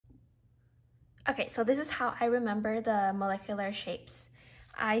Okay, so this is how I remember the molecular shapes.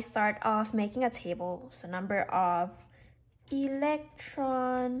 I start off making a table, so number of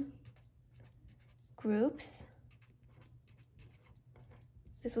electron groups.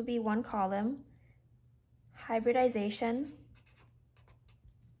 This will be one column. Hybridization.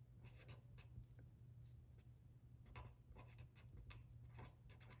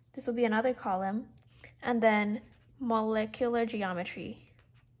 This will be another column. And then molecular geometry.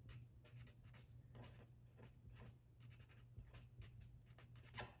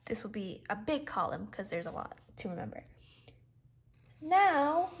 This will be a big column because there's a lot to remember.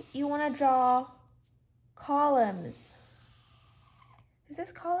 Now you want to draw columns. Is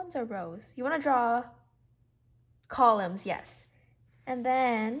this columns or rows? You want to draw columns, yes. And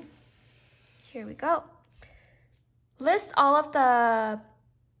then, here we go. List all of the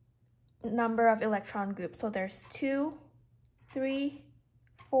number of electron groups. So there's 2, 3,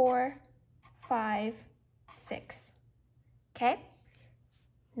 4, 5, 6. Okay?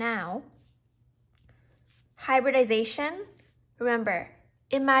 Now, hybridization. Remember,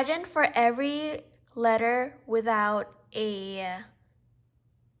 imagine for every letter without a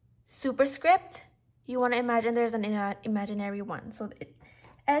superscript, you want to imagine there's an imaginary one. So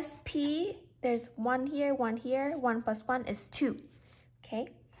SP, there's 1 here, 1 here. 1 plus 1 is 2. Okay?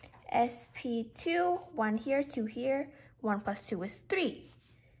 SP2, 1 here, 2 here. 1 plus 2 is 3.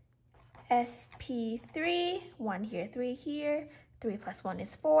 SP3, 1 here, 3 here. 3 plus 1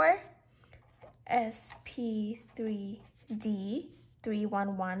 is 4. SP3D, 3,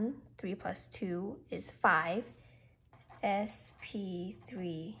 1, 1. 3 plus 2 is 5.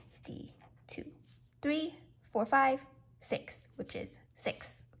 SP3D, 2, 3, 4, 5, 6, which is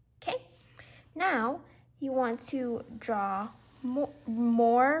 6. Okay? Now, you want to draw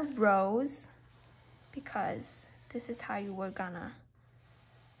more rows because this is how you were gonna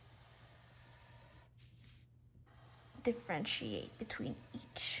differentiate between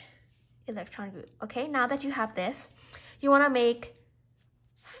each electron group. Okay, now that you have this, you want to make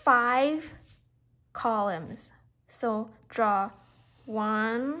 5 columns. So draw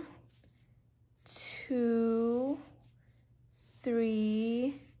 1, 2,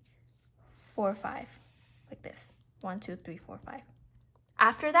 3, 4, 5, like this. 1, 2, 3, 4, 5.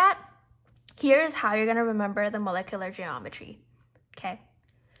 After that, here's how you're gonna remember the molecular geometry. Okay,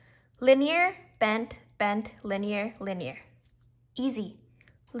 linear, bent, bent, linear, linear. Easy.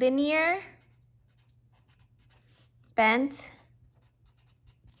 Linear, bent,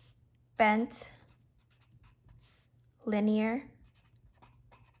 bent, linear,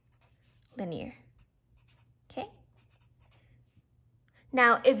 linear. Okay?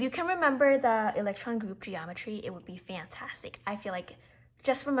 Now, if you can remember the electron group geometry, it would be fantastic. I feel like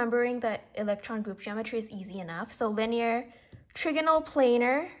just remembering the electron group geometry is easy enough. So linear, trigonal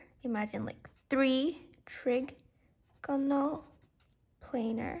planar, imagine like 3 trigonal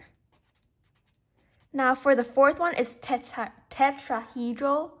planar. Now for the fourth one is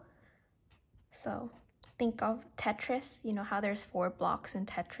tetrahedral. So think of Tetris, you know how there's 4 blocks in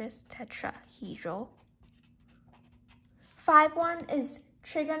Tetris, tetrahedral. 5-1 is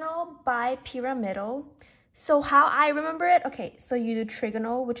trigonal bipyramidal. So how I remember it, okay, so you do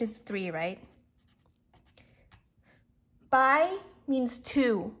trigonal, which is 3, right? Bi means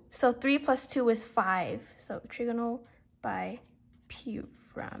 2, so 3 plus 2 is 5. So trigonal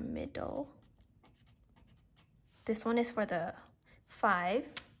bipyramidal. This one is for the 5.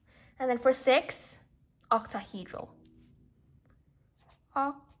 And then for 6, octahedral.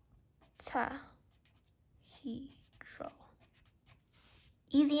 Octahedral.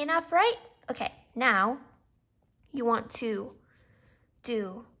 Easy enough, right? Okay, now you want to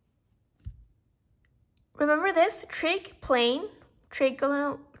do, remember this, trig plane,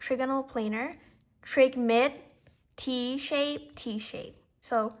 trigonal planar, trig mid, T shape, T shape.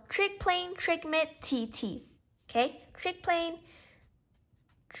 So trig plane, trig mid, T, T. Okay, trig plane,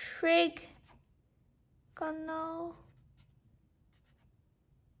 trigonal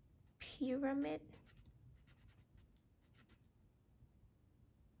pyramid,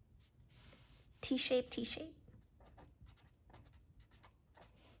 T shape, T shape.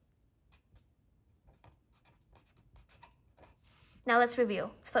 Now let's review.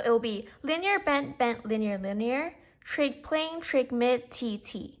 So it will be linear, bent, bent, linear, linear, trig plane, trig mid, T,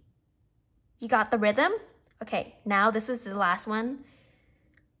 T. You got the rhythm? Okay, now this is the last one.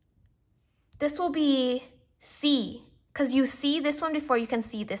 This will be C, because you see this one before you can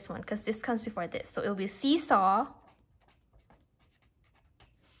see this one, because this comes before this. So it will be seesaw.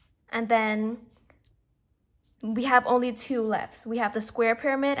 And then we have only 2 left. We have the square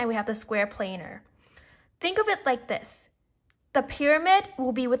pyramid and we have the square planar. Think of it like this. the pyramid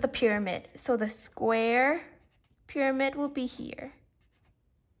will be with the pyramid. So the square pyramid will be here.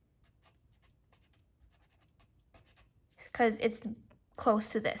 Because it's close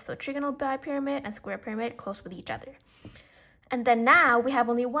to this. So trigonal bipyramid and square pyramid close with each other. And then now we have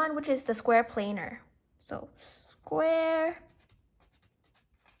only one, which is the square planar. So square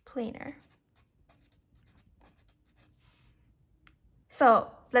planar.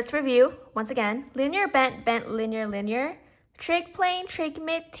 So let's review once again. Linear, bent, bent, linear, linear. Trig plane, trig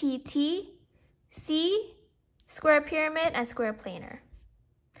mid, TT, C, square pyramid, and square planar.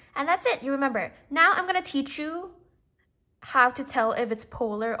 And that's it, you remember. Now I'm gonna teach you how to tell if it's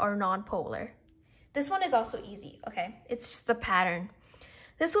polar or non-polar. This one is also easy, okay? It's just a pattern.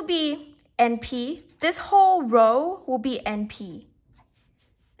 This will be NP. This whole row will be NP.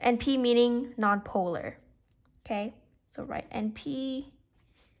 NP meaning non-polar, okay? So write NP,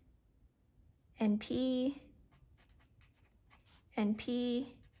 NP, NP,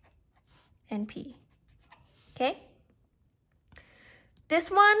 NP, okay?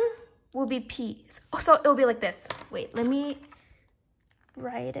 This one will be P. So it'll be like this. Wait, let me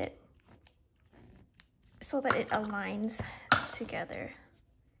write it so that it aligns together.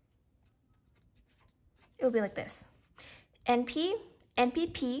 It'll be like this. NP,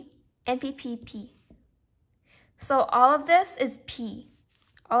 NPP, NPPP. So all of this is P.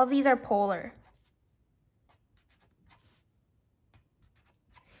 All of these are polar.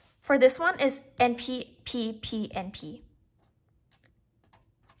 For this one is NP, P, P, NP.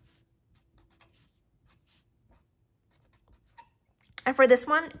 And for this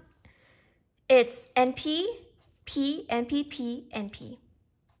one, it's NP, P, NPP, NP.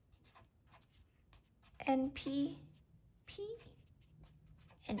 NP, P,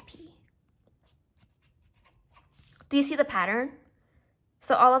 NP. Do you see the pattern?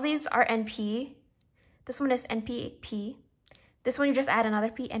 So all of these are NP. This one is NPP. This one you just add another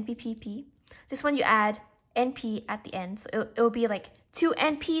P, NPPP. This one you add NP at the end. So it'll be like 2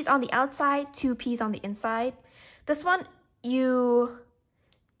 NPs on the outside, 2 Ps on the inside. This one you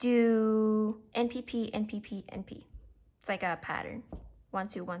do NPP, NPP, NP. It's like a pattern. 1,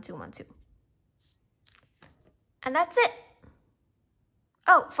 2, 1, 2, 1, 2. And that's it.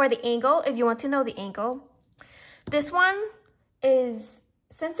 Oh, for the angle, if you want to know the angle, this one is,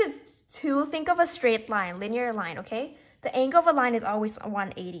 since it's 2, think of a straight line, linear line, okay? The angle of a line is always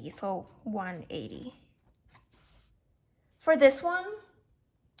 180, so 180. For this one,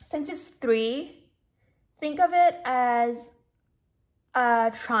 since it's 3, think of it as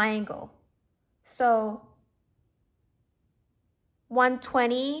a triangle. So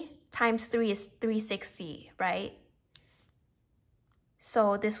 120 times 3 is 360, right?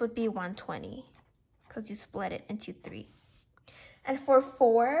 So this would be 120 because you split it into 3. And for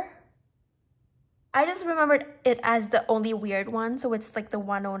 4, I just remembered it as the only weird one, so it's like the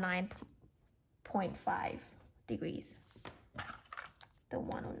 109.5 degrees. The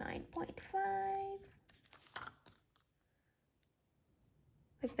 109.5.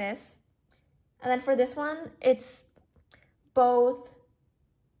 Like this. And then for this one, it's both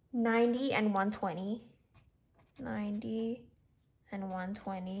 90 and 120. 90 and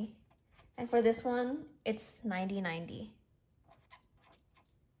 120. And for this one, it's 90, 90.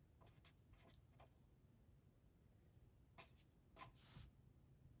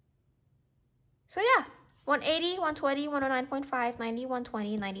 So yeah, 180, 120, 109.5, 90,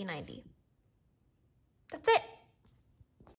 120, 90, 90. That's it.